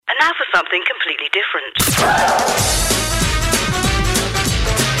Now for something completely different.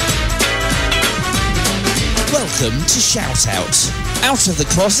 Welcome to ShoutOut. Out of the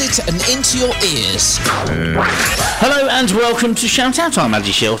closet and into your ears. Hello and welcome to ShoutOut. I'm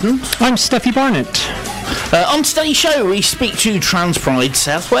Andy Shelton. I'm Steffi Barnett. On today's show we speak to Trans Pride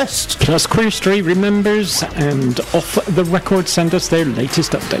Southwest. Plus QueerStory remembers and Off the Record send us their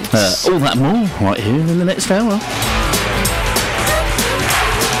latest updates. All that and more right here in the next hour.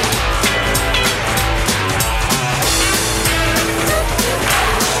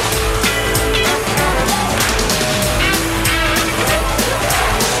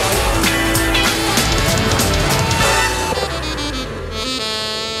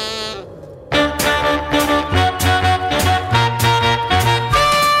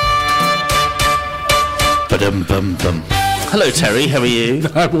 Hello Terry, how are you?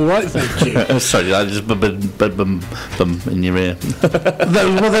 I'm alright, thank you. Sorry, I just bum in your ear.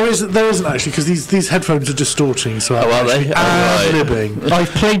 Well, there isn't actually, because these headphones are distorting, so are they? ad-libbing. I've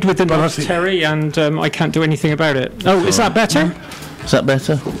played with them, Terry, and I can't do anything about it. Oh, is that better? Is that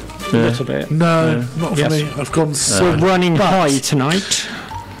better? A little bit. No, not for me. I've gone so running high tonight.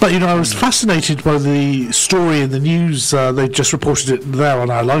 But, I was fascinated by the story in the news. They just reported it there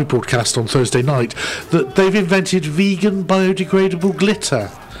on our live broadcast on Thursday night, that they've invented vegan biodegradable glitter.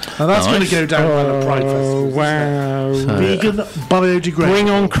 And that's going to go down at a Pride Festival. Wow. Vegan biodegradable. Bring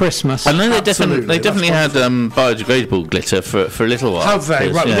on Christmas. I know they definitely had biodegradable glitter for a little while. Have they?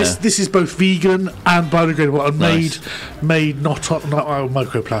 Right. Yeah. This is both vegan and biodegradable and made not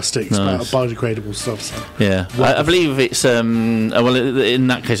microplastics, but biodegradable stuff. So. Yeah. I believe it's well, in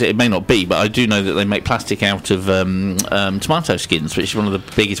that case it may not be, but I do know that they make plastic out of tomato skins, which is one of the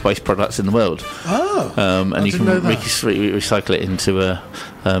biggest waste products in the world. Oh. And you can recycle it into a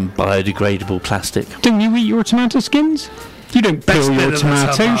biodegradable plastic. Don't you eat your tomato skins? You don't peel your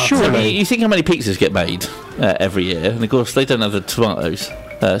tomatoes, surely. You think how many pizzas get made every year, and of course they don't have the tomatoes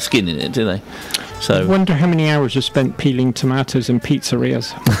skin in it, do they? So I wonder how many hours are spent peeling tomatoes in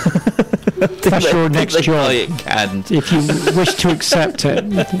pizzerias. That's your next job, if you wish to accept it.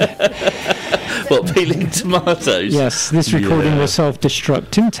 What, peeling tomatoes? Yes, this recording will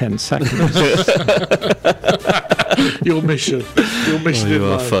self-destruct in 10 seconds. Your mission. You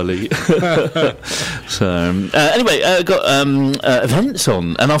are funny. So anyway, got events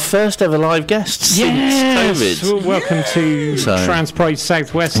on, and our first ever live guests since COVID. Well, welcome to Trans Pride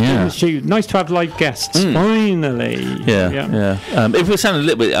Southwest. Yeah. Nice to have live guests. Finally. Yeah. If we're sounding a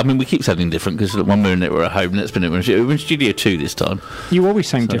little bit, I mean, we keep sounding different because one minute we're at home, next minute we're in Studio 2 this time. You always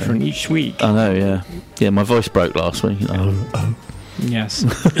sound different each week. I know. Yeah. My voice broke last week. Yes.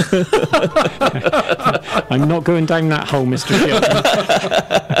 I'm not going down that hole, Mr. Shilton.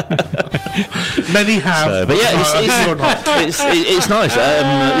 Many have. But it's nice.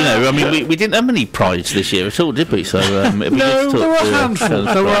 I mean, we didn't have many prides this year at all, did we? So there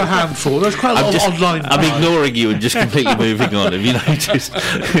were a handful. There's quite a lot of online. I'm ignoring you and just completely moving on. Have you noticed?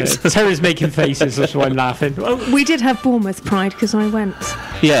 Terry's making faces, that's why I'm laughing. We did have Bournemouth Pride because I went.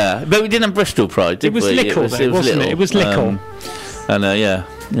 Yeah, but we didn't have Bristol Pride, did we? It was Lickle, wasn't it? It was Lickle. And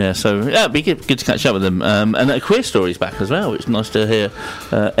so it'd be good to catch up with them. And QueerStory's back as well. It's nice to hear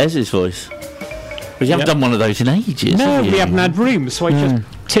Ez's voice. We haven't done one of those in ages. No, we haven't had room, so I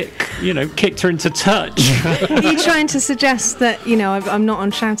just kicked her into touch. Are you trying to suggest that I'm not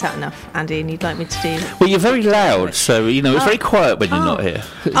on ShoutOut enough, Andy, and you'd like me to do? Well, you're very loud, so it's very quiet when you're not here.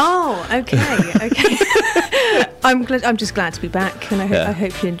 Oh, okay. I'm just glad to be back, and I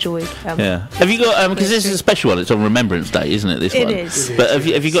hope you enjoyed. Have you got because this is a special one? It's on Remembrance Day, isn't it? This one. It is. But have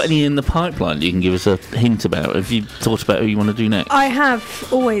you got any in the pipeline you can give us a hint about? Have you thought about who you want to do next? I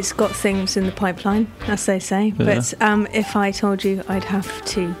have always got things in the pipeline, as they say. Yeah. But if I told you, I'd have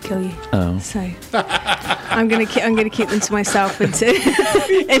to kill you. Oh. So I'm gonna keep them to myself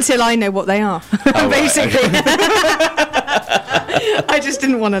until I know what they are. Basically. Right. I just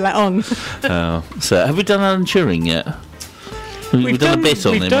didn't want to let on. Oh, so have we done Alan Turing yet? We've done a bit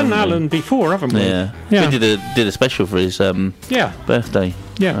on him. We've done Alan before, haven't we? Yeah. We did a special for his birthday.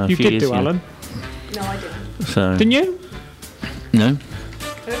 Yeah, you did do Alan. No, I didn't. So didn't you? No.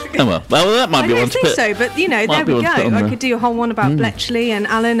 Oh well, that might be one to put. I don't think so, but there we go. I could do a whole one about Bletchley and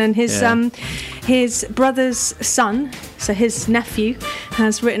Alan and his brother's son. So his nephew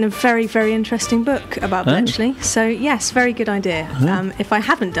has written a very, very interesting book about Bletchley. So yes, very good idea. If I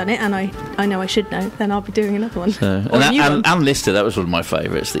haven't done it, and I know I should know, then I'll be doing another one. And Lister, that was one of my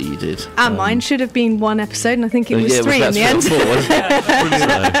favourites that you did. And mine should have been one episode, and I think it was 3 in the end.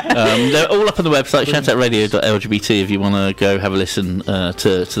 They're all up on the website, shoutoutradio.lgbt, if you want to go have a listen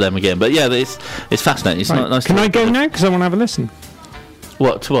to them again. But yeah, it's fascinating. It's nice. Can I go now? Because I want to have a listen.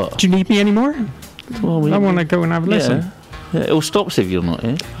 What? To what? Do you need me anymore? Well, I want to go and have a listen. Yeah, it all stops if you're not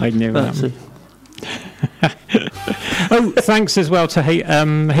here. I know that. Oh, thanks as well to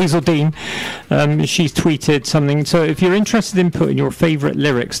Hazel Dean. She's tweeted something. So if you're interested in putting your favourite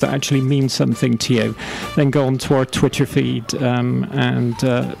lyrics that actually mean something to you, then go on to our Twitter feed and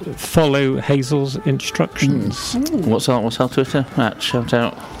follow Hazel's instructions. What's our Twitter?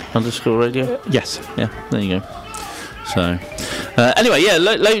 @ShoutOut_radio? Yes. Yeah, there you go. So, anyway, yeah,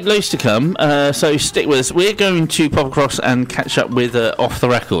 loads to come. So stick with us. We're going to pop across and catch up with Off the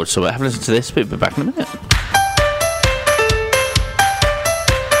Record. So have a listen to this. We'll be back in a minute.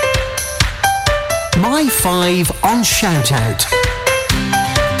 My 5 on ShoutOut.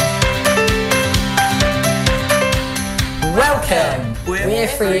 Welcome. We're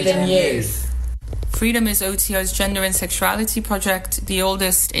Freedom Youth. Freedom is OTR's gender and sexuality project, the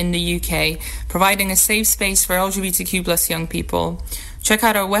oldest in the UK, providing a safe space for LGBTQ+ young people. Check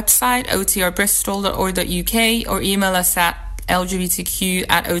out our website, otrbristol.org.uk, or email us at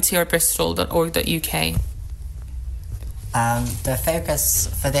lgbtq@otrbristol.org.uk. The focus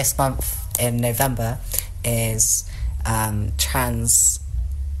for this month in November is trans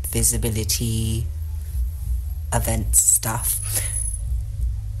visibility event stuff,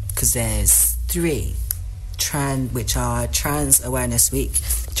 because there's 3 which are Trans Awareness Week,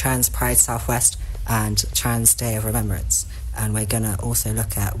 Trans Pride Southwest, and Trans Day of Remembrance, and we're going to also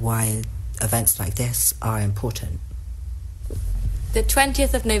look at why events like this are important. The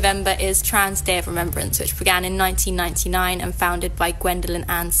 20th of November is Trans Day of Remembrance, which began in 1999 and founded by Gwendolyn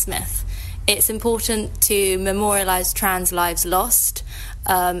Ann Smith. It's important to memorialise trans lives lost,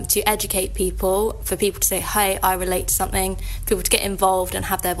 to educate people, for people to say, hey, I relate to something, people to get involved and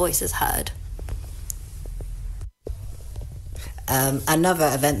have their voices heard.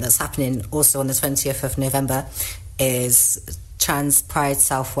 Another event that's happening also on the 20th of November is Trans Pride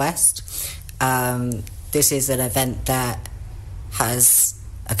Southwest. This is an event that has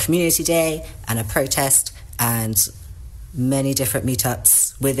a community day and a protest and many different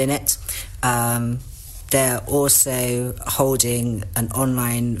meetups within it. They're also holding an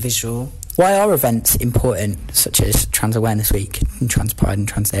online visual. Why are events important, such as Trans Awareness Week, and Trans Pride and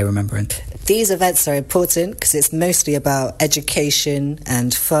Trans Day of Remembrance? These events are important because it's mostly about education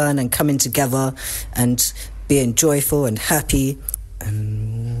and fun and coming together and being joyful and happy.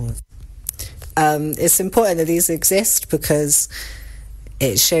 It's important that these exist because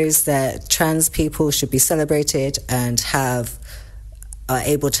it shows that trans people should be celebrated and are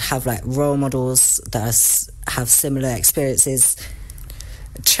able to have like role models that have similar experiences.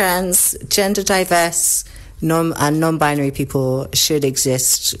 Trans, gender diverse, and non-binary people should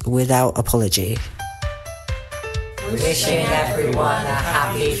exist without apology. Wishing everyone a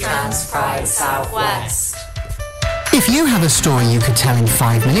happy Trans Pride Southwest. If you have a story you could tell in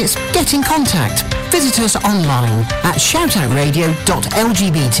 5 minutes, get in contact. Visit us online at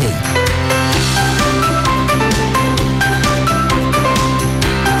shoutoutradio.lgbt.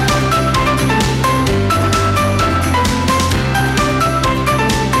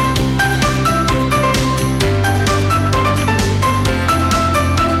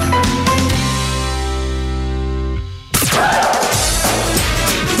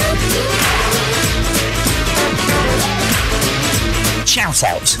 Shout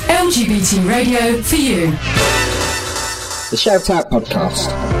Out. LGBT radio for you. The Shout Out podcast.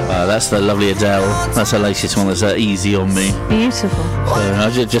 That's the lovely Adele. That's her latest one. That's Easy on Me. Beautiful. So I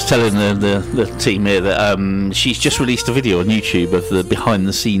was just telling the team here that she's just released a video on YouTube of the behind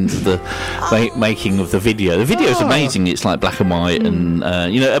the scenes of the making of the video. The video is amazing. It's like black and white and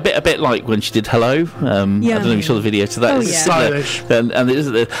a bit like when she did Hello. I don't know if you saw the video to that. It's stylish. And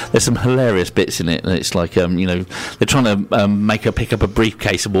there's some hilarious bits in it. And it's like they're trying to make her pick up a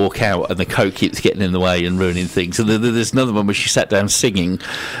briefcase and walk out, and the coat keeps getting in the way and ruining things. And there's another one where she sat down singing,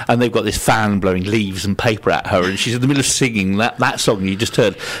 and they've got this fan blowing leaves and paper at her, and she's in the middle of singing that song you just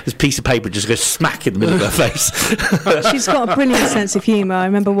heard. This piece of paper just goes smack in the middle of her face. She's got a brilliant sense of humour. I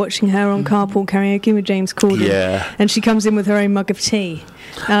remember watching her on Carpool Karaoke with James Corden, and she comes in with her own mug of tea.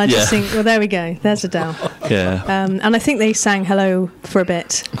 And I just think, well, there we go. There's Adele. Yeah. And I think they sang Hello for a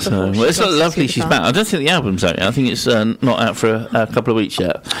bit. It's not lovely she's back. I don't think the album's out yet. I think it's not out for a couple of weeks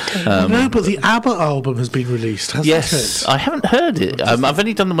yet. No, but the ABBA album has been released, hasn't it? Yes, I haven't heard it. I've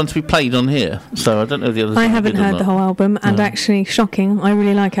only done the ones we played on here, so I don't know the others. I haven't heard the whole album, and actually, shocking, I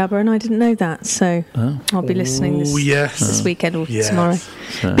really like ABBA, and I didn't know that, so I'll be listening this weekend or tomorrow.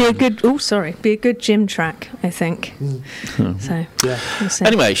 Be a good gym track, I think. So, we'll see.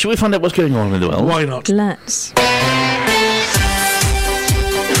 Anyway, shall we find out what's going on in the world? Why not? Let's.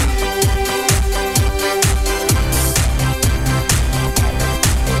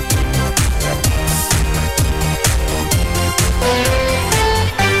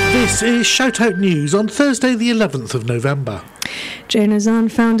 This is ShoutOut News on Thursday the 11th of November. Joan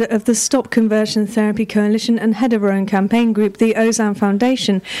Ozan, founder of the Stop Conversion Therapy Coalition and head of her own campaign group, the Ozan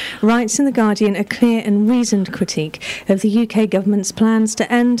Foundation, writes in The Guardian a clear and reasoned critique of the UK government's plans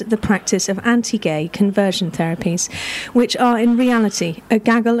to end the practice of anti-gay conversion therapies, which are in reality a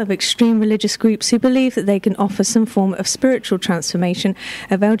gaggle of extreme religious groups who believe that they can offer some form of spiritual transformation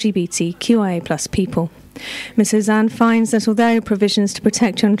of LGBTQIA+ people. Ms Ozan finds that although provisions to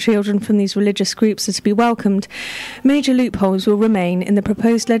protect young children from these religious groups are to be welcomed, major loopholes will remain in the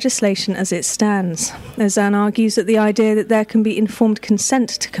proposed legislation as it stands. Ozan argues that the idea that there can be informed consent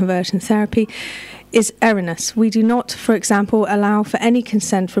to conversion therapy is erroneous. We do not, for example, allow for any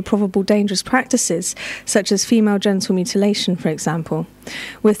consent for probable dangerous practices, such as female genital mutilation, for example.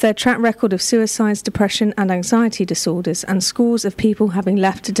 With their track record of suicides, depression and anxiety disorders, and scores of people having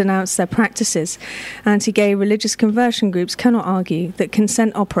left to denounce their practices, anti-gay religious conversion groups cannot argue that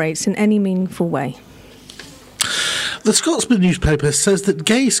consent operates in any meaningful way. The Scotsman newspaper says that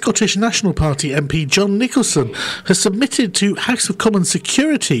gay Scottish National Party MP John Nicholson has submitted to House of Commons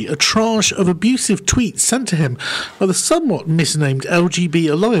Security a tranche of abusive tweets sent to him by the somewhat misnamed LGB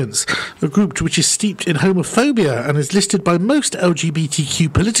Alliance, a group which is steeped in homophobia and is listed by most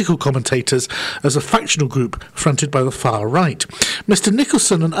LGBTQ political commentators as a factional group fronted by the far right. Mr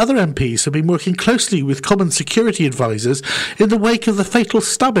Nicholson and other MPs have been working closely with Commons security advisers in the wake of the fatal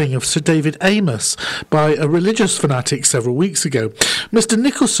stabbing of Sir David Amos by a religious fanatic several weeks ago. Mr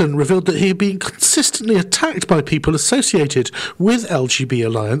Nicholson revealed that he had been consistently attacked by people associated with LGB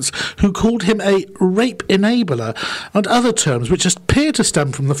Alliance who called him a rape enabler and other terms which appear to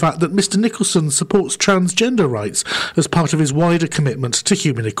stem from the fact that Mr Nicholson supports transgender rights as part of his wider commitment to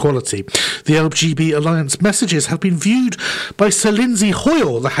human equality. The LGB Alliance messages have been viewed by Sir Lindsay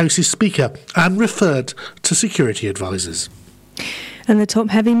Hoyle, the House's Speaker, and referred to security advisers. And the top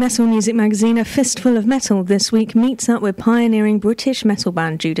heavy metal music magazine A Fistful of Metal this week meets up with pioneering British metal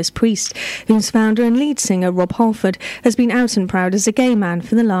band Judas Priest, whose founder and lead singer Rob Halford has been out and proud as a gay man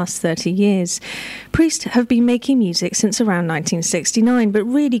for the last 30 years. Priest have been making music since around 1969, but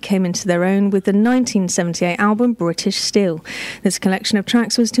really came into their own with the 1978 album British Steel. This collection of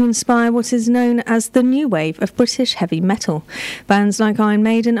tracks was to inspire what is known as the new wave of British heavy metal. Bands like Iron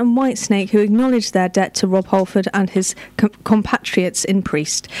Maiden and Whitesnake, who acknowledged their debt to Rob Halford and his compatriots in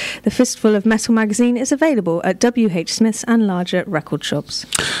Priest. The Fistful of Metal magazine is available at WH Smith's and larger record shops.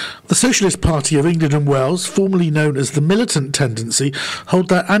 The Socialist Party of England and Wales, formerly known as the Militant Tendency, hold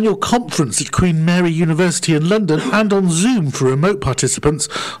their annual conference at Queen Mary University in London and on Zoom for remote participants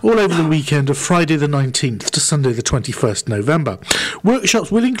all over the weekend of Friday the 19th to Sunday the 21st November.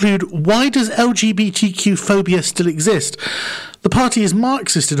 Workshops will include why does LGBTQ phobia still exist? The party is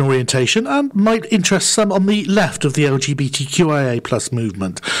Marxist in orientation and might interest some on the left of the LGBTQIA+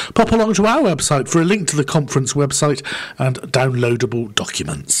 movement. Pop along to our website for a link to the conference website and downloadable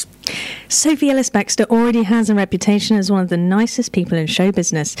documents. Sophie Ellis-Bextor already has a reputation as one of the nicest people in show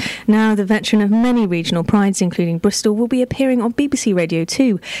business. Now, the veteran of many regional prides, including Bristol, will be appearing on BBC Radio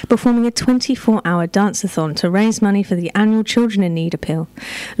 2, performing a 24-hour dance-a-thon to raise money for the annual Children in Need appeal.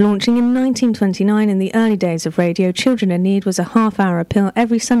 Launching in 1929 in the early days of radio, Children in Need was a half-hour appeal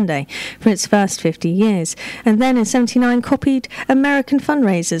every Sunday for its first 50 years, and then in 79 copied American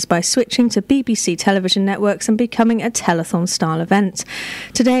fundraisers by switching to BBC television networks and becoming a telethon-style event.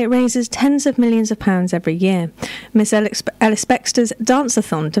 Today, it raises tens of millions of pounds every year. Miss Ellis-Bextor's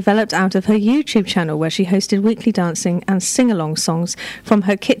Dance-a-thon developed out of her YouTube channel, where she hosted weekly dancing and sing-along songs from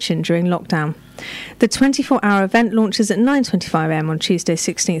her kitchen during lockdown. The 24-hour event launches at 9:25am on Tuesday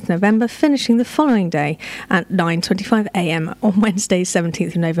 16th November, finishing the following day at 9:25am on Wednesday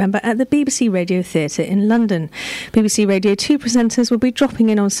 17th November at the BBC Radio Theatre in London. BBC Radio 2 presenters will be dropping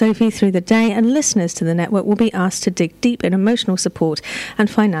in on Sophie through the day, and listeners to the network will be asked to dig deep in emotional support and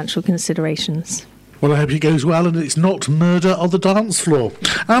financial considerations. Well, I hope it goes well and it's not murder on the dance floor.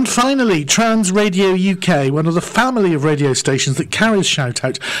 And finally, Trans Radio UK, one of the family of radio stations that carries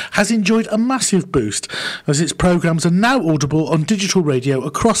ShoutOut, has enjoyed a massive boost as its programmes are now audible on digital radio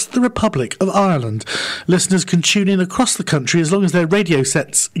across the Republic of Ireland. Listeners can tune in across the country as long as their radio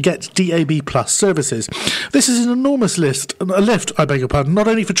sets get DAB+ services. This is an enormous lift, not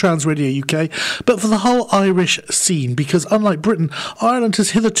only for Trans Radio UK, but for the whole Irish scene, because unlike Britain, Ireland has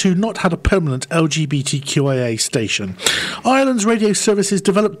hitherto not had a permanent LGBTQIA station. Ireland's radio services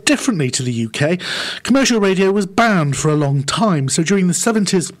developed differently to the UK. Commercial radio was banned for a long time, so during the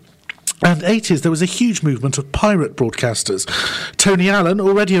 70s and 80s, there was a huge movement of pirate broadcasters. Tony Allen,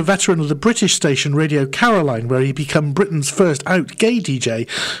 already a veteran of the British station Radio Caroline, where he became Britain's first out gay DJ,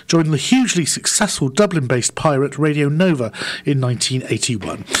 joined the hugely successful Dublin-based pirate Radio Nova in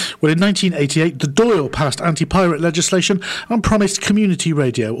 1981. Well, in 1988, the Dáil passed anti-pirate legislation and promised community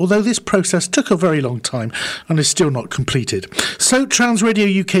radio, although this process took a very long time and is still not completed. So, Trans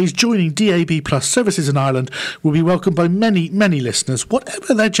Radio UK's joining DAB+ services in Ireland will be welcomed by many, many listeners,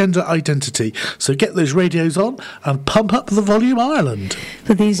 whatever their gender identity. So get those radios on and pump up the volume, Ireland.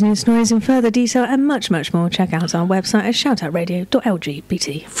 For these news stories in further detail and much, much more, check out our website at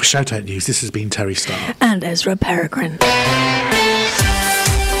shoutoutradio.lgbt. For Shoutout News, this has been Terry Starr. And Ezra Peregrine.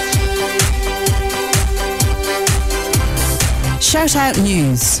 Shoutout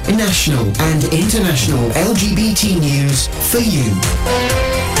News. National and international LGBT news for you.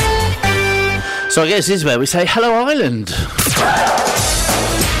 So I guess this is where we say hello, Ireland.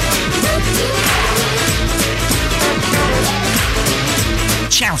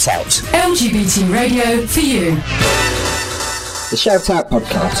 Shout Out. LGBT radio for you. The Shout Out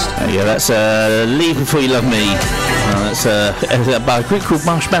podcast. Yeah, that's Leave Before You Love Me. That's by a group called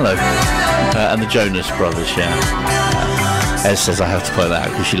Marshmallow and the Jonas Brothers, yeah. Ez says I have to play that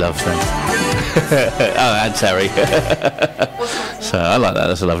because she loves them. Oh, and Terry. So I like that.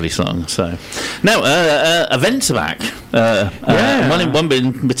 That's a lovely song. So now events are back. One bit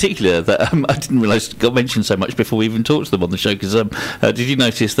in particular that I didn't realise got mentioned so much before we even talked to them on the show. Because did you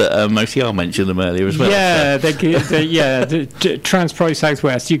notice that OTR mentioned them earlier as well? Yeah, the Trans Pride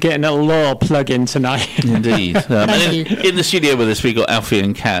Southwest. You're getting a lot of plug-in tonight. Indeed. And in the studio with us, we got Alfie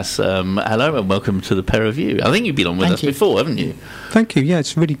and Cass. Hello and welcome to the pair of you. I think you've been on with us before, haven't you? Thank you. Yeah,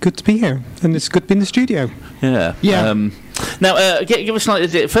 it's really good to be here, and it's good to be in the studio. Yeah. Now, give us an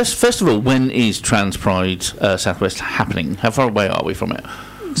idea. First of all, when is Trans Pride Southwest happening? How far away are we from it?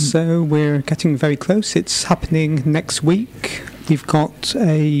 So we're getting very close. It's happening next week. We've got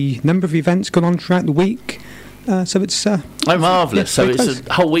a number of events going on throughout the week. So it's marvellous. So it's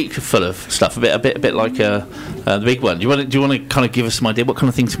a whole week full of stuff. A bit like the big one. Do you want to kind of give us some idea? What kind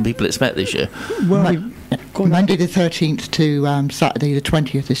of things can people expect this year? Well, Monday the 13th to Saturday the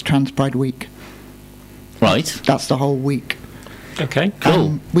 20th is Trans Pride Week. Right. That's the whole week. Okay.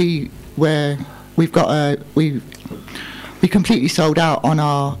 Cool. We completely sold out on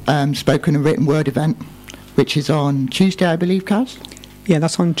our spoken and written word event, which is on Tuesday, I believe, Kaz? Yeah,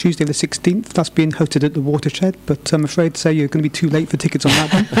 that's on Tuesday the 16th. That's being hosted at the Watershed, but I'm afraid to say you're going to be too late for tickets on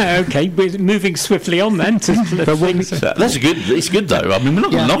that one. Okay, we're moving swiftly on then. That's good. It's good though. I mean, we're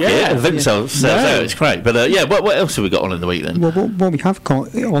not going to knock it. Event sells out. It's great. But what else have we got on in the week then? Well, what we have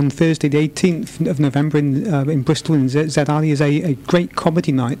got on Thursday the 18th of November in Bristol in Z Alley is a great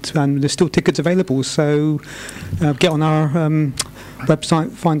comedy night, and there's still tickets available. So get on our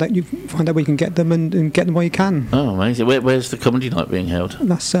website, find out where you can get them, and get them while you can. Oh, amazing! Where's the comedy night being held?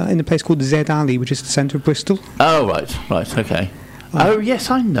 That's in a place called Z Alley, which is the centre of Bristol. Oh, right, okay. Oh yes,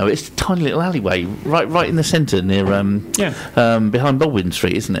 I know. It's a tiny little alleyway, right in the centre near behind Baldwin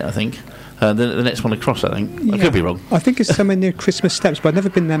Street, isn't it? I think. The next one across, I think. Yeah. I could be wrong. I think it's somewhere near Christmas Steps, but I've never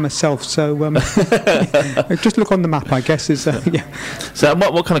been there myself, so just look on the map, I guess. So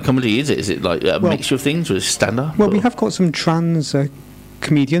what kind of comedy is it? Is it like a mixture of things, or is it stand-up? Well, we have got some trans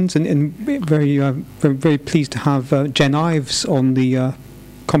comedians, and very pleased to have Jen Ives on the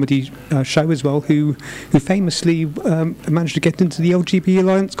comedy show as well, who famously managed to get into the LGBT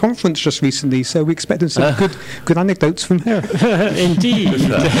Alliance conference just recently, so we expected some good anecdotes from her. Indeed.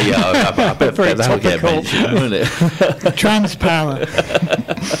 I bet that'll get mentioned, won't it? Trans power.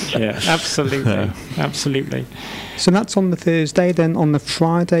 Yeah, absolutely. So that's on the Thursday. Then on the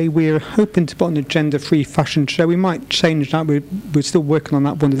Friday, we're hoping to put on a gender-free fashion show. We might change that. We're still working on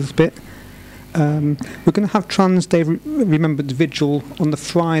that one a little bit. We're going to have Trans Day of Remembrance Vigil on the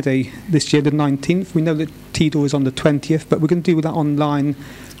Friday this year, the 19th. We know that T-Door is on the 20th, but we're going to do that online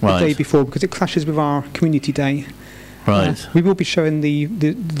the day before because it clashes with our Community Day. Right. We will be showing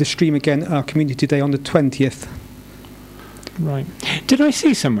the stream again at our Community Day on the 20th. Right. Did I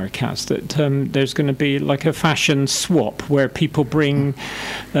see somewhere, Cass, that there's going to be like a fashion swap where people bring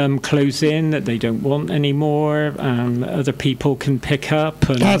clothes in that they don't want anymore, other people can pick up?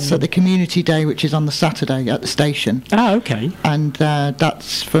 That's at the Community Day, which is on the Saturday at the station. Ah, okay. And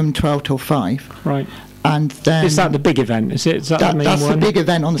that's from 12 till 5. Right. And then is that the big event? Is it? That's the big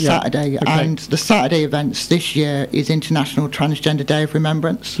event on the Saturday. Okay. And the Saturday events this year is International Transgender Day of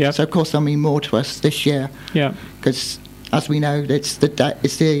Remembrance. Yeah. So of course they'll mean more to us this year. Yeah. Because as we know, it's the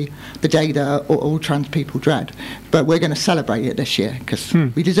day that all trans people dread. But we're going to celebrate it this year because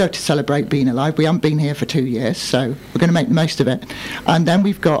we deserve to celebrate being alive. We haven't been here for 2 years, so we're going to make the most of it. And then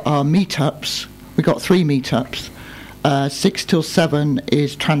we've got our meetups. We've got 3 meetups. 6 till 7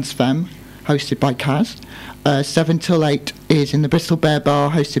 is Trans Femme, hosted by Kaz. 7 till 8 is in the Bristol Bear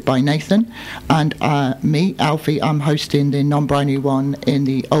Bar, hosted by Nathan. And me, Alfie, I'm hosting the non-binary one in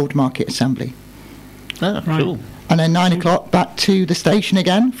the Old Market Assembly. Oh, right. Cool. And then 9 o'clock back to the station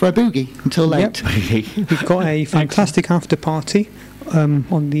again for a boogie until late. Yep. We've got a fantastic after party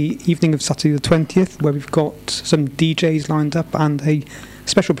on the evening of Saturday the 20th, where we've got some DJs lined up and a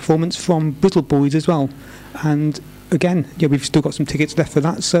special performance from Bristol Boys as well. And again, we've still got some tickets left for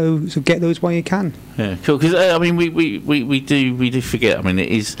that, so get those while you can. Yeah, cool. Because I mean, we do forget. I mean, it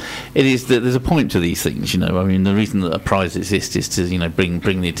is there's a point to these things, you know. I mean, the reason that a prize exists is to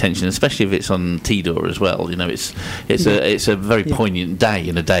bring the attention, especially if it's on T-Door as well. You know, it's a very poignant day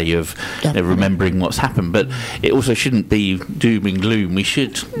and a day of remembering what's happened. But it also shouldn't be doom and gloom. We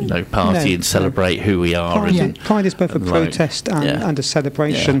should party and celebrate who we are. Pride is both a protest and a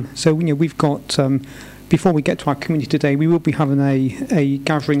celebration. Yeah. So we've got. Before we get to our community today, we will be having a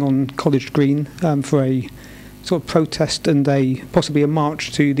gathering on College Green for a sort of protest and possibly a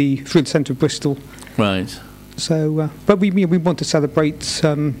march through the centre of Bristol. Right. So, but we want to celebrate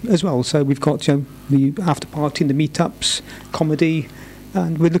as well. So we've got the after party and the meetups, comedy,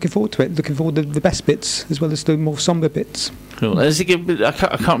 and we're looking forward to it. Looking forward to the best bits as well as the more sombre bits. Cool. I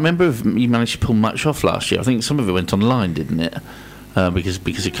can't remember if you managed to pull much off last year. I think some of it went online, didn't it? Because of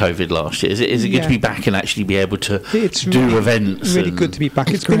COVID last year. Is it good to be back and actually be able to do events? Really good to be back.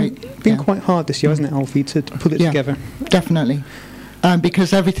 It's been quite hard this year, hasn't it, Alfie, to put it together? Definitely.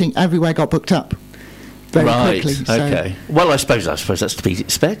 Because everywhere got booked up very quickly. Okay. Well, I suppose that's to be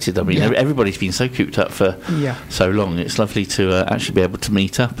expected. I mean, everybody's been so cooped up for so long. It's lovely to actually be able to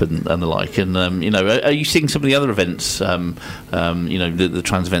meet up and the like. And are you seeing some of the other events? The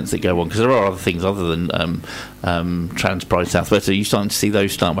trans events that go on, because there are other things other than Trans Pride Southwest. Are you starting to see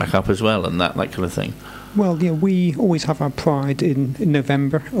those start back up as well, and that kind of thing? Well, we always have our Pride in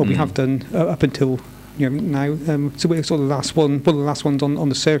November, or we have done up until now. So we're sort of the last one, one of the last ones on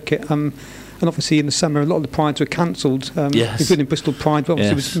the circuit. And obviously in the summer, a lot of the prides were cancelled, including Bristol Pride, but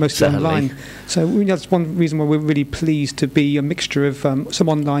obviously it was mostly online. So that's one reason why we're really pleased to be a mixture of some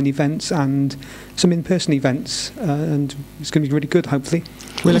online events and some in-person events, and it's going to be really good, hopefully.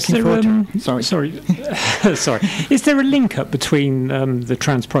 We're looking forward to... Sorry. Is there a link up between the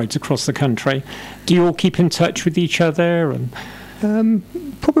trans prides across the country? Do you all keep in touch with each other? And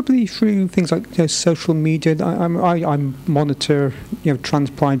probably through things like social media. I monitor Trans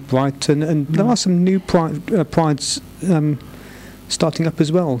Pride Brighton, and there are some new prides starting up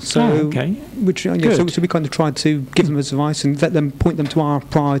as well. So which so we kind of try to give them advice and let them point them to our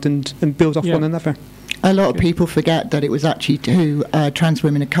pride and build off one another. A lot of people forget that it was actually trans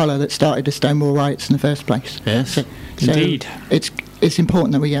women of colour that started the Stonewall riots in the first place. Yes, so indeed. It's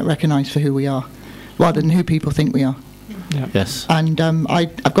important that we get recognised for who we are, rather than who people think we are. Yeah. Yes. And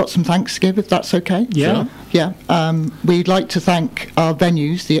I've got some thanks to give, if that's okay. Yeah. Sure. Yeah. We'd like to thank our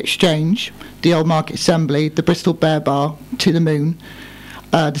venues, the Exchange, the Old Market Assembly, the Bristol Bear Bar, To the Moon,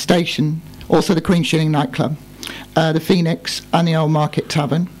 the station, also the Queen Shilling nightclub, the Phoenix and the Old Market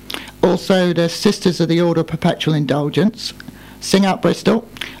Tavern, also the Sisters of the Order of Perpetual Indulgence, Sing Out Bristol,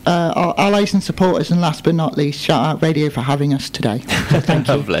 our allies and supporters, and last but not least, Shout Out Radio for having us today. So thank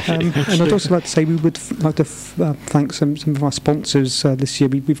you. And I'd also like to say we would like to thank some of our sponsors this year.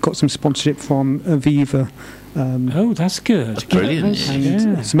 We've got some sponsorship from Aviva. That's good. That's brilliant.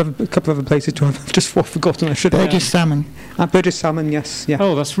 And a couple of other places too. I've just forgotten. I should. Burgess Salmon. Burgess Salmon, yes. Yeah.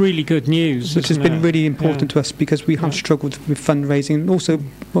 Oh, that's really good news. Which has been really important to us because we have struggled with fundraising. And also,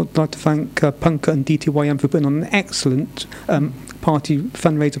 I'd like to thank Punker and DTYM for putting on an excellent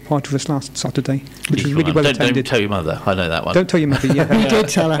fundraiser party for us last Saturday, which was really well attended. Don't tell your mother. I know that one. Don't tell your mother. Yeah, we did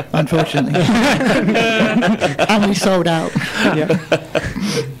tell her, unfortunately, and we sold out. Yeah.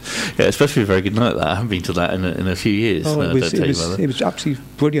 Yeah, it's supposed to be a very good night. That I haven't been to that in a few years. It was absolutely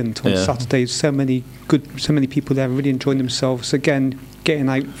brilliant on Saturday. So many people there, really enjoying themselves. Again, getting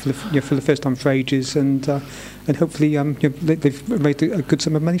out for the first time for ages, and hopefully they've raised a good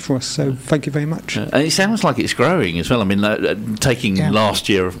sum of money for us. So thank you very much. And it sounds like it's growing as well. I mean, taking last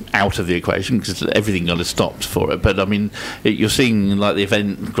year out of the equation because everything kind of stopped for it. But I mean, you're seeing like the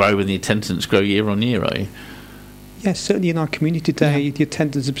event grow and the attendance grow year on year, are you? Yes, certainly in our community today, the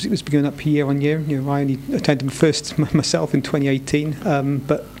attendance has been going up year on year. I only attended first myself in 2018,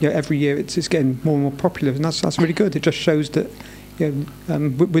 but every year it's getting more and more popular, and that's really good. It just shows that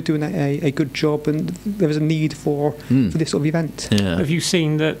we're doing a good job, and there is a need for this sort of event. Yeah. Have you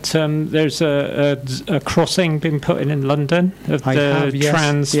seen that there's a crossing been put in London of the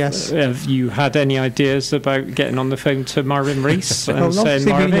trans? Yes. Have you had any ideas about getting on the phone to Marvin Rees and saying,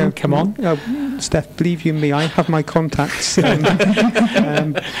 Marvin, come on? Steph, believe you me, I have my contacts.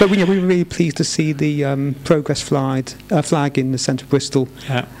 But we were really pleased to see the progress flag in the centre of Bristol.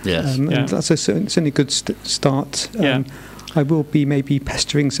 Yeah. Yes. And that's certainly a good start. I will be maybe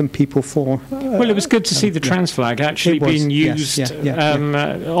pestering some people for... well, it was good to see the trans flag actually being used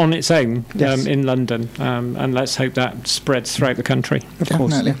on its own in London, and let's hope that spreads throughout the country. Of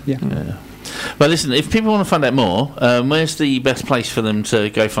course. Yeah. Well, listen, if people want to find out more, where's the best place for them to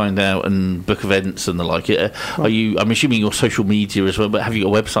go find out and book events and the like? I'm assuming your social media as well, but have you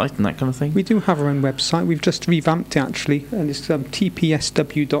got a website and that kind of thing? We do have our own website. We've just revamped it, actually, and it's tpsw.co.uk.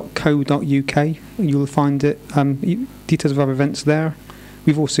 You'll find it, details of our events there.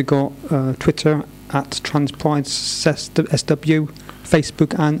 We've also got Twitter at Trans Pride SW,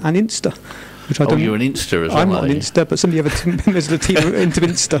 Facebook and Insta. You're an Insta as well. I'm not an Insta, but some of the other members of the team are into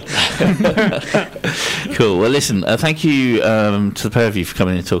Insta. Cool. Well, listen, thank you to the pair of you for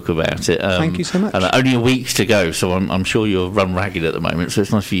coming in to talk about it. Thank you so much. And only a week to go, so I'm sure you're run ragged at the moment, so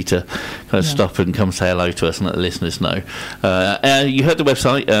it's nice for you to kind of stop and come say hello to us and let the listeners know. You heard the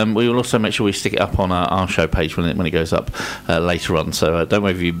website. We will also make sure we stick it up on our show page when it goes up later on, so don't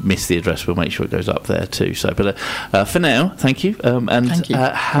worry if you miss the address, we'll make sure it goes up there too. So, but for now, thank you, and thank you.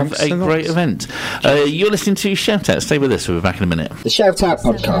 Have a great event. You're listening to Shout Out. Stay with us. We'll be back in a minute. The Shout Out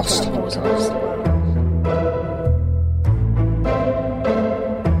Podcast.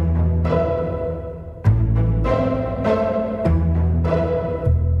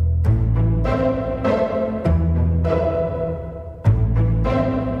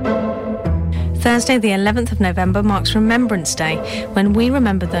 Thursday, the 11th of November, marks Remembrance Day, when we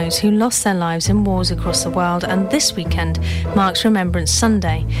remember those who lost their lives in wars across the world, and this weekend marks Remembrance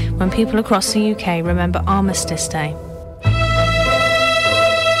Sunday, when people across the UK remember Armistice Day.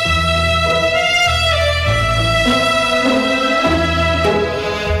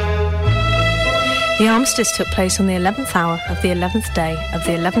 The armistice took place on the 11th hour of the 11th day of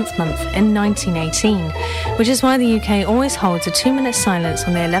the 11th month in 1918, which is why the UK always holds a 2-minute silence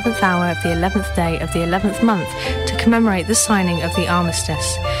on the 11th hour of the 11th day of the 11th month to commemorate the signing of the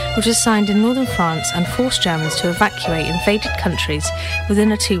armistice, which was signed in northern France and forced Germans to evacuate invaded countries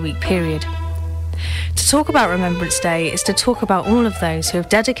within a 2-week period. To talk about Remembrance Day is to talk about all of those who have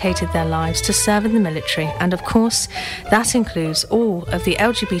dedicated their lives to serve in the military, and of course, that includes all of the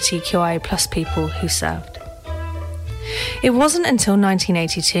LGBTQIA plus people who served. It wasn't until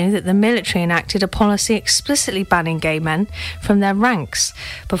 1982 that the military enacted a policy explicitly banning gay men from their ranks.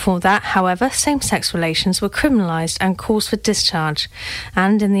 Before that, however, same-sex relations were criminalised and cause for discharge,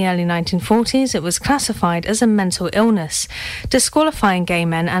 and in the early 1940s it was classified as a mental illness, disqualifying gay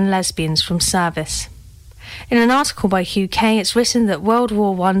men and lesbians from service. In an article by Hugh Kay, it's written that World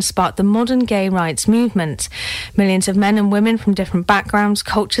War I sparked the modern gay rights movement. Millions of men and women from different backgrounds,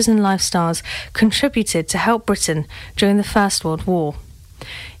 cultures and lifestyles contributed to help Britain during the First World War.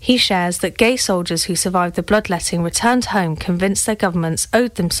 He shares that gay soldiers who survived the bloodletting returned home convinced their governments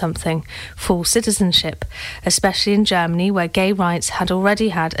owed them something, full citizenship, especially in Germany where gay rights had already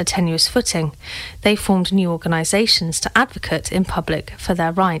had a tenuous footing. They formed new organisations to advocate in public for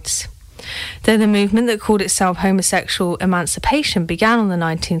their rights. Though the movement that called itself homosexual emancipation began in the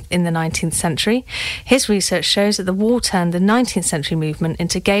 19th century, his research shows that the war turned the 19th century movement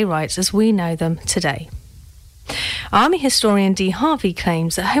into gay rights as we know them today. Army historian Dee Harvey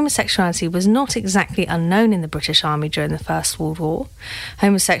claims that homosexuality was not exactly unknown in the British Army during the First World War.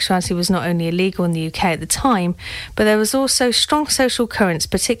 Homosexuality was not only illegal in the UK at the time, but there was also strong social currents,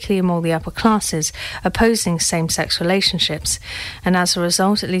 particularly among the upper classes, opposing same-sex relationships. And as a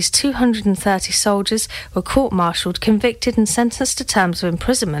result, at least 230 soldiers were court-martialed, convicted and sentenced to terms of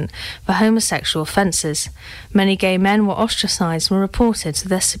imprisonment for homosexual offences. Many gay men were ostracised and were reported to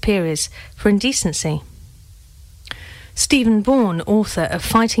their superiors for indecency. Stephen Bourne, author of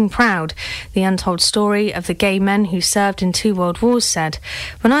Fighting Proud, the untold story of the gay men who served in 2 world wars, said,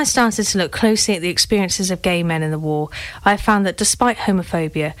 "When I started to look closely at the experiences of gay men in the war, I found that despite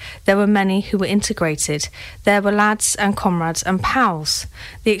homophobia, there were many who were integrated. There were lads and comrades and pals.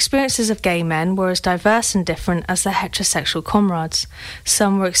 The experiences of gay men were as diverse and different as their heterosexual comrades.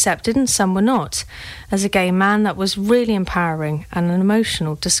 Some were accepted and some were not. As a gay man, that was really empowering and an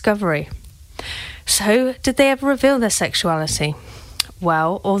emotional discovery." So, did they ever reveal their sexuality?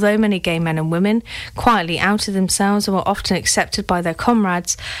 Well, although many gay men and women quietly outed themselves and were often accepted by their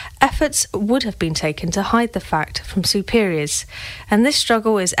comrades, efforts would have been taken to hide the fact from superiors, and this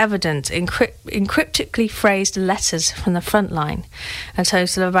struggle is evident in cryptically phrased letters from the front line. A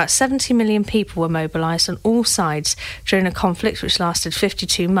total of about 70 million people were mobilised on all sides during a conflict which lasted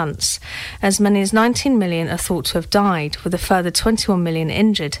 52 months. As many as 19 million are thought to have died, with a further 21 million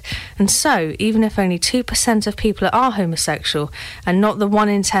injured, and so, even if only 2% of people are homosexual, and not the 1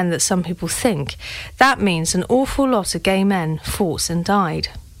 in 10 that some people think, that means an awful lot of gay men fought and died.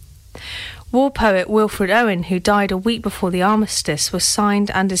 War poet Wilfred Owen, who died a week before the armistice, was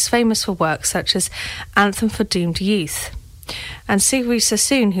signed and is famous for works such as Anthem for Doomed Youth. And Sigrid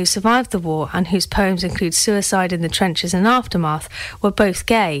Sassoon, who survived the war and whose poems include Suicide in the Trenches and Aftermath, were both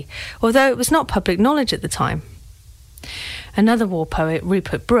gay, although it was not public knowledge at the time. Another war poet,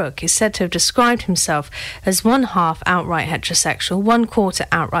 Rupert Brooke, is said to have described himself as 1/2 outright heterosexual, 1/4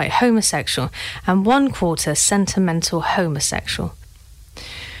 outright homosexual, and 1/4 sentimental homosexual.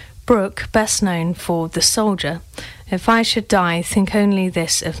 Brooke, best known for The Soldier, "If I should die, think only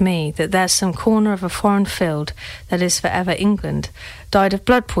this of me, that there's some corner of a foreign field that is forever England," died of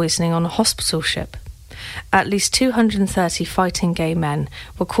blood poisoning on a hospital ship. At least 230 fighting gay men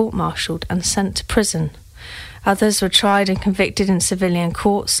were court-martialed and sent to prison. Others were tried and convicted in civilian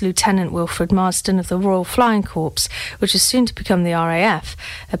courts. Lieutenant Wilfred Marsden of the Royal Flying Corps, which was soon to become the RAF,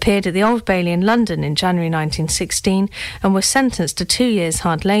 appeared at the Old Bailey in London in January 1916 and was sentenced to 2 years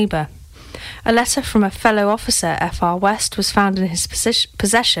hard labour. A letter from a fellow officer, F.R. West, was found in his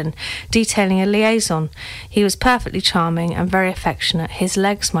possession, detailing a liaison. He was perfectly charming and very affectionate. His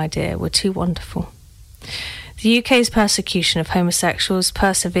legs, my dear, were too wonderful. The UK's persecution of homosexuals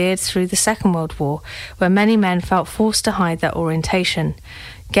persevered through the Second World War, where many men felt forced to hide their orientation.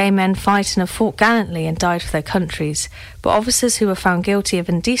 Gay men fight and have fought gallantly and died for their countries, but officers who were found guilty of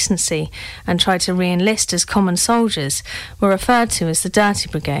indecency and tried to re-enlist as common soldiers were referred to as the Dirty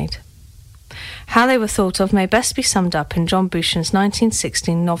Brigade. How they were thought of may best be summed up in John Busham's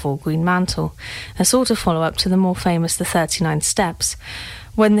 1916 novel Green Mantle, a sort of follow-up to the more famous The 39 Steps,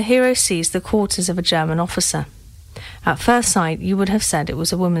 when the hero sees the quarters of a German officer. At first sight, you would have said it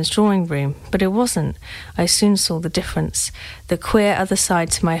was a woman's drawing room, but it wasn't. I soon saw the difference, the queer other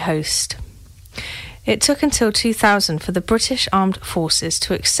side to my host. It took until 2000 for the British Armed Forces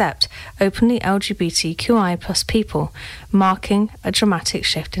to accept openly LGBTQIA+ people, marking a dramatic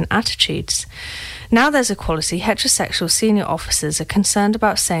shift in attitudes. Now there's equality, heterosexual senior officers are concerned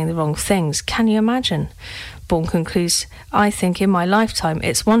about saying the wrong things. Can you imagine? Bourne concludes, "I think in my lifetime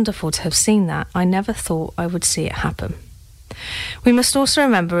it's wonderful to have seen that. I never thought I would see it happen." We must also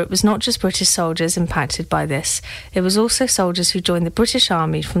remember it was not just British soldiers impacted by this. It was also soldiers who joined the British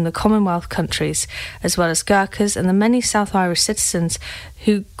Army from the Commonwealth countries, as well as Gurkhas and the many South Irish citizens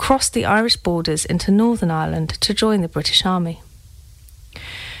who crossed the Irish borders into Northern Ireland to join the British Army.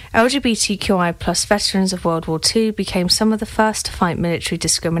 LGBTQI+ veterans of World War II became some of the first to fight military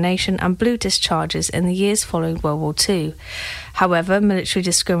discrimination and blue discharges in the years following World War II. However, military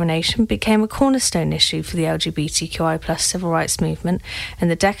discrimination became a cornerstone issue for the LGBTQI+ civil rights movement in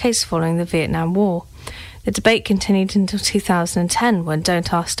the decades following the Vietnam War. The debate continued until 2010, when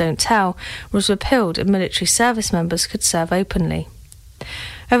Don't Ask, Don't Tell was repealed and military service members could serve openly.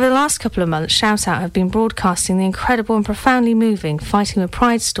 Over the last couple of months, ShoutOut have been broadcasting the incredible and profoundly moving Fighting with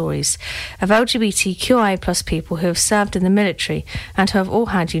Pride stories of LGBTQIA+ people who have served in the military and who have all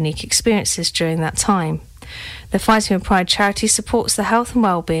had unique experiences during that time. The Fighting with Pride charity supports the health and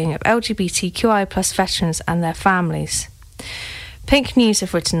well-being of LGBTQIA+ veterans and their families. Pink News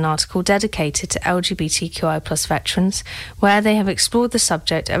have written an article dedicated to LGBTQI+ veterans, where they have explored the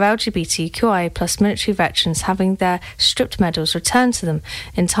subject of LGBTQI+ military veterans having their stripped medals returned to them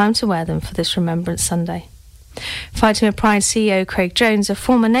in time to wear them for this Remembrance Sunday. Fighting with Pride CEO Craig Jones, a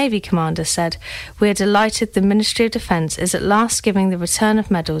former Navy commander, said, "We are delighted the Ministry of Defence is at last giving the return of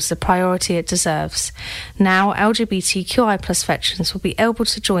medals the priority it deserves. Now LGBTQI+ veterans will be able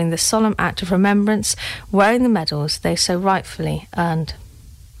to join the solemn act of remembrance, wearing the medals they so rightfully earned."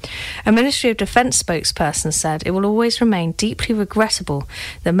 A Ministry of Defence spokesperson said it will always remain deeply regrettable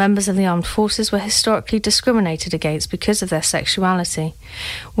that members of the armed forces were historically discriminated against because of their sexuality.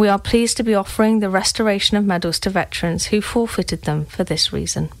 We are pleased to be offering the restoration of medals to veterans who forfeited them for this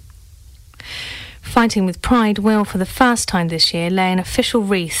reason. Fighting with Pride will, for the first time this year, lay an official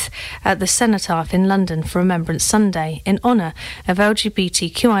wreath at the Cenotaph in London for Remembrance Sunday in honour of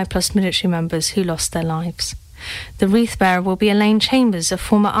LGBTQI+ military members who lost their lives. The wreath bearer will be Elaine Chambers, a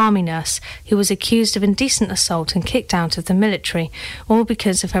former army nurse who was accused of indecent assault and kicked out of the military, all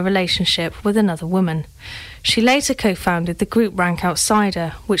because of her relationship with another woman. She later co-founded the group Rank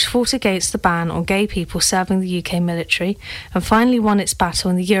Outsider, which fought against the ban on gay people serving the UK military and finally won its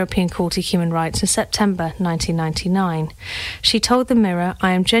battle in the European Court of Human Rights in September 1999. She told the Mirror,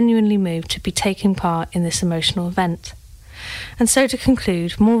 "I am genuinely moved to be taking part in this emotional event." And so to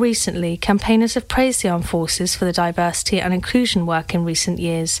conclude, more recently, campaigners have praised the armed forces for the diversity and inclusion work in recent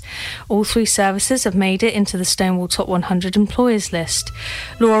years. All 3 services have made it into the Stonewall Top 100 employers list.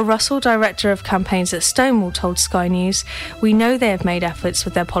 Laura Russell, Director of Campaigns at Stonewall, told Sky News, "We know they have made efforts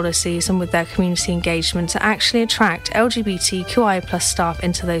with their policies and with their community engagement to actually attract LGBTQIA+ staff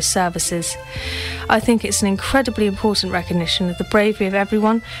into those services. I think it's an incredibly important recognition of the bravery of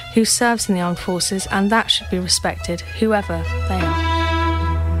everyone who serves in the armed forces, and that should be respected, whoever they are."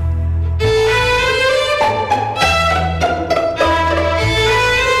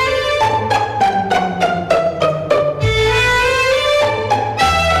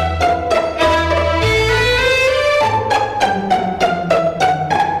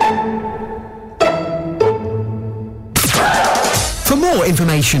 For more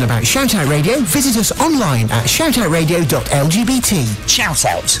information about ShoutOut Radio, visit us online at shoutoutradio.lgbt. Shout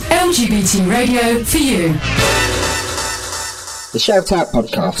Out. LGBT radio for you. The ShoutOut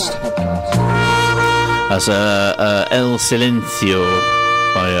podcast. As El Silencio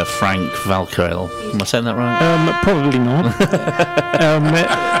by Frank Valcarel. Am I saying that right? Probably not. El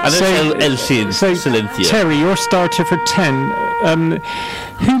Silencio. Terry, your starter for 10.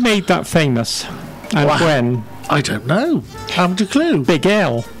 Who made that famous? And when? I don't know. I haven't a clue. Big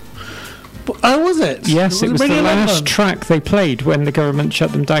L. Oh, was it? Yes, it was the last track they played when the government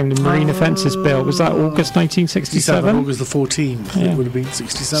shut them down, the Marine Offences Bill. Was that August 1967? August the 14th. Yeah. It would have been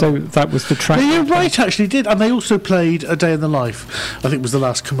 67. So that was the track. You're right, actually did. And they also played A Day in the Life. I think it was the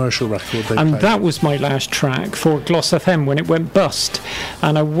last commercial record they played. And that was my last track for Gloss FM when it went bust.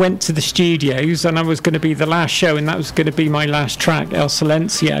 And I went to the studios and I was going to be the last show and that was going to be my last track, El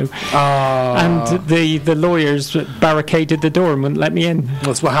Silencio. And the lawyers barricaded the door and wouldn't let me in.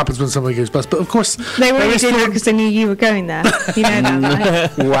 That's what happens when somebody goes bust. But of course, they were only doing that because they knew you were going there. You know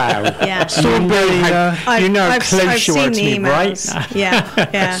that, right? Wow. Yeah. Thornbury, you know how close you are to me, right?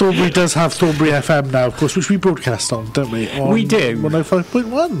 Yeah. Thornbury does have Thornbury FM now, of course, which we broadcast on, don't we? We do.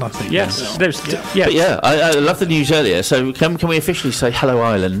 105.1, I think. Yes. But I love the news earlier. So can we officially say Hello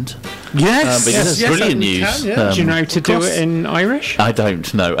Ireland? Yes. Because it's brilliant news. Do you know how to do it in Irish? I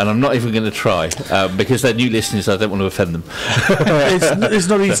don't know, and I'm not even going to try because they're new listeners. I don't want to offend them. It's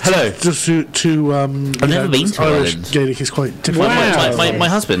not easy. Hello. I've never been to Irish Ireland. Gaelic is quite difficult. Wow. My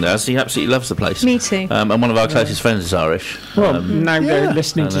husband does. He absolutely loves the place. Me too. And one of our closest friends is Irish. Well, now they're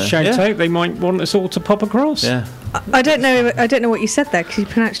listening to Shout Out, they might want us all to pop across. Yeah. I don't know what you said there because you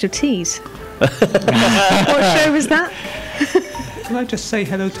pronounced your T's. What show was that? Can I just say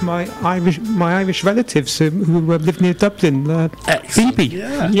hello to my Irish relatives who live near Dublin? Phoebe.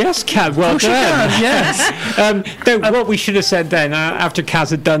 Yeah. Yes, Kaz. Well done. Yes. What we should have said then after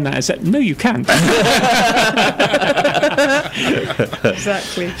Kaz had done that is that no, you can't.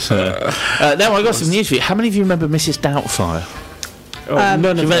 Exactly. Now I got some news for you. How many of you remember Mrs. Doubtfire?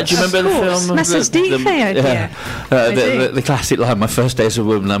 None of us. Do you remember the film? Mrs. Doubtfire, the classic line, "My first day as a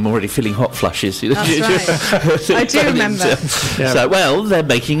woman, I'm already feeling hot flushes." That's right. I do remember. So, well, they're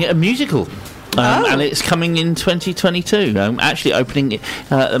making it a musical. And it's coming in 2022. Actually opening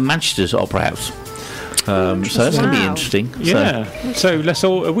at Manchester's Opera House. So that's going to be interesting. Yeah. So let's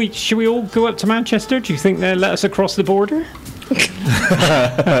all. Should we all go up to Manchester? Do you think they'll let us across the border?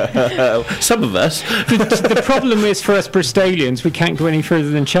 Some of us. The problem is for us Bristolians, we can't go any further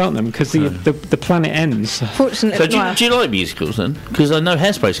than Cheltenham because the planet ends. Fortunately, so do you like musicals then? Because I know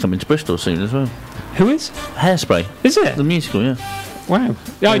Hairspray is coming to Bristol soon as well. Who is? Hairspray. Is it? The musical, yeah. Wow.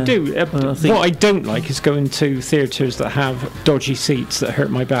 Yeah, I do. What I don't like is going to theatres that have dodgy seats that hurt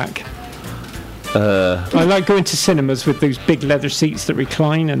my back. I like going to cinemas with those big leather seats that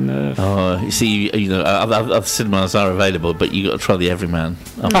recline and. You see, other cinemas are available, but you got to try the Everyman.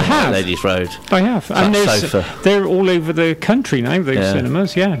 I have. Ladies Road. I have, and they're all over the country now. Those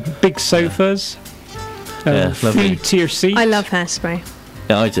cinemas, big sofas, three-tier seats. I love Hairspray.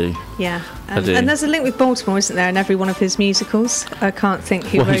 Yeah, I do. Yeah, and there's a link with Baltimore, isn't there, in every one of his musicals? I can't think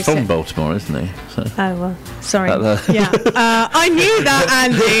who wrote it. Well, he's from Baltimore, isn't he? So. Oh, well, sorry. I knew that,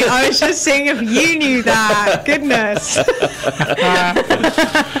 Andy. I was just seeing if you knew that. Goodness.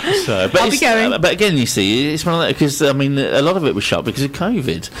 I'll be going. But again, you see, it's one of that because I mean, a lot of it was shut because of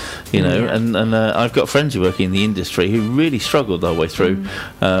COVID, you know, and I've got friends who work in the industry who really struggled the whole way through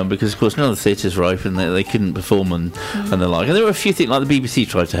because, of course, none of the theatres were open; they couldn't perform and the like. And there were a few things like the BBC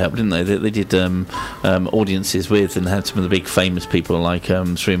tried to help, didn't they? They did audiences with and had some of the big famous people like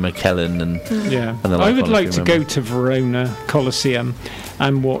Sri McKellen and the like. I would like to go to Verona Coliseum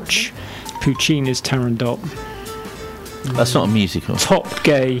and watch Puccini's Turandot. That's not a musical. Top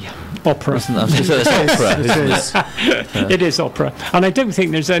gay opera. It's opera, isn't it? It is opera. And I don't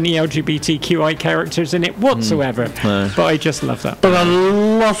think there's any LGBTQI characters in it whatsoever. No. But I just love that. But a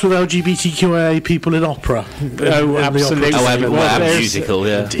lot of LGBTQIA people in opera. Oh, absolutely. Musical,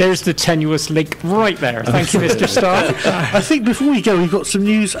 yeah. There's the tenuous link right there. Thank you, Mr. Starr. I think before we go, we've got some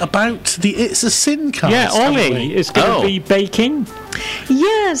news about the It's a Sin cast. Yeah, Ollie is going to be baking.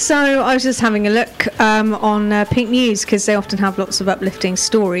 Yeah, so I was just having a look on Pink News because they often have lots of uplifting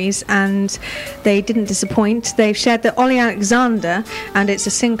stories, and they didn't disappoint. They've shared that Ollie Alexander and It's a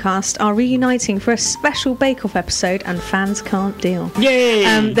Sin cast are reuniting for a special Bake Off episode, and fans can't deal.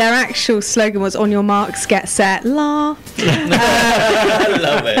 Yay! Their actual slogan was "On your marks, get set, la." I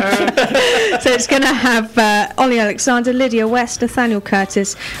love it. So it's going to have Ollie Alexander, Lydia West, Nathaniel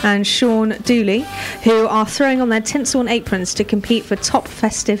Curtis, and Sean Dooley, who are throwing on their tinsel and aprons to compete for top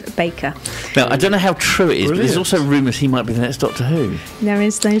festive baker. Now, I don't know how true it is, but there's also rumours he might be the next Doctor Who. There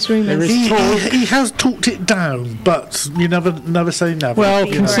is those rumours. He has talked it down, but you never say never. Well,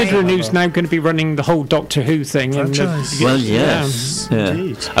 considering who's now going to be running the whole Doctor Who thing. Well, yes.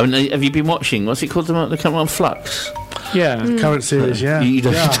 Indeed. I mean, have you been watching, what's it called, the current one, Flux? Yeah. Current series, yeah. You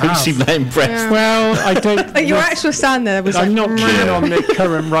don't seem that impressed. Yeah. Well, I don't... Your actual stand there was I'm not keen on the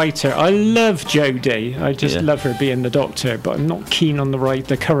current writer. I love Jodie. I just love her being the Doctor, but I'm not keen on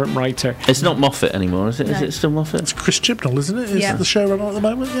the current writer. It's not Moffat anymore, is it? No. Is it still Moffat? It's Chris Chibnall, isn't it? Is the showrunner at the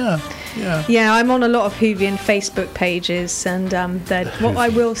moment? Yeah. Yeah, I'm on a lot of Whovian Facebook pages, and what I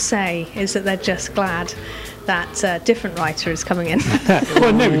will say is that they're just glad that a different writer is coming in.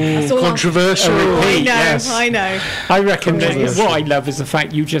 Well, no, controversial. I know. I reckon that what I love is the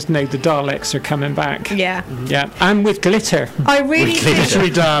fact you just know the Daleks are coming back. Yeah. Yeah, and with glitter. I really think glittery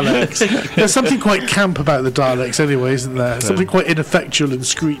Daleks. There's something quite camp about the Daleks, anyway, isn't there? Something quite ineffectual and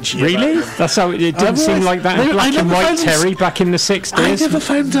screechy. Really? That's how it didn't seem like that in black and white, Terry, back in the 60s. I never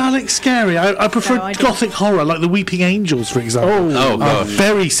found Daleks scary. I prefer gothic horror, like the Weeping Angels, for example. Oh God,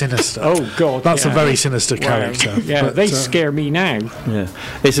 very sinister. Oh God, that's a very sinister character. Yeah, but, they scare me now. Yeah,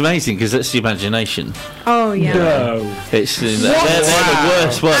 it's amazing because that's the imagination. Oh yeah. No, it's they're the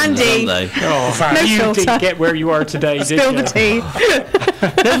worst ones, Andy. aren't they? Oh, you didn't get where you are today, did Spill you? the tea.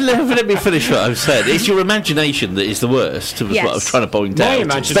 Let me finish what I've said. It's your imagination that is the worst. Was what I was trying to point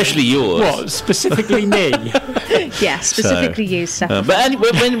out, especially yours. What, specifically me? Yeah, specifically you, Steph. But anyway,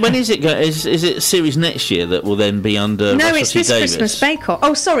 when is it? Is it series next year that will then be under? No, Russell it's T. this Davies? Christmas Bake Off.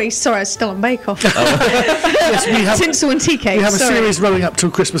 Oh, sorry, I was still on Bake Off. Yes, we have tinsel and tea cake. We have a series running up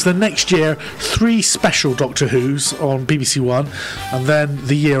till Christmas. Then next year, 3 special Doctor Who's on BBC One, and then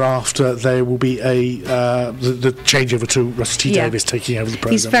the year after there will be the changeover to Russell T. Davies taking over the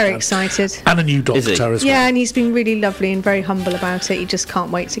programme. He's very excited, and a new Doctor as well. Yeah, and he's been really lovely and very humble about it. He just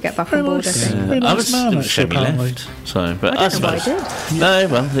can't wait to get back on board. I think. I was ashamed he left. So, but I suppose. No,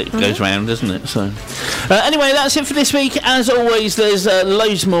 well, it goes round, doesn't it? So, anyway, that's it for this week. As always, there's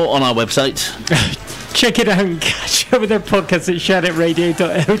loads more on our website. Check it out and catch up with our podcast at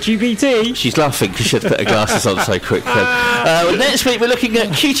shoutoutradio.lgbt. She's laughing because she had to put her glasses on so quick. Next week we're looking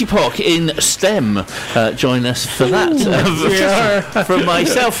at Cutie Pock in STEM. Join us for that. From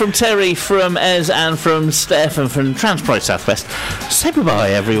myself, from Terry, from Ez, and from Steph, and from Trans Pride Southwest. Say bye-bye,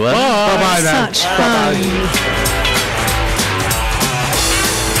 everyone. Bye-bye then. Such fun.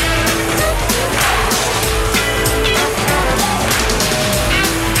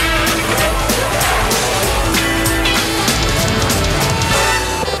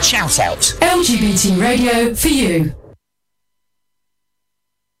 Shout Out. LGBT radio for you.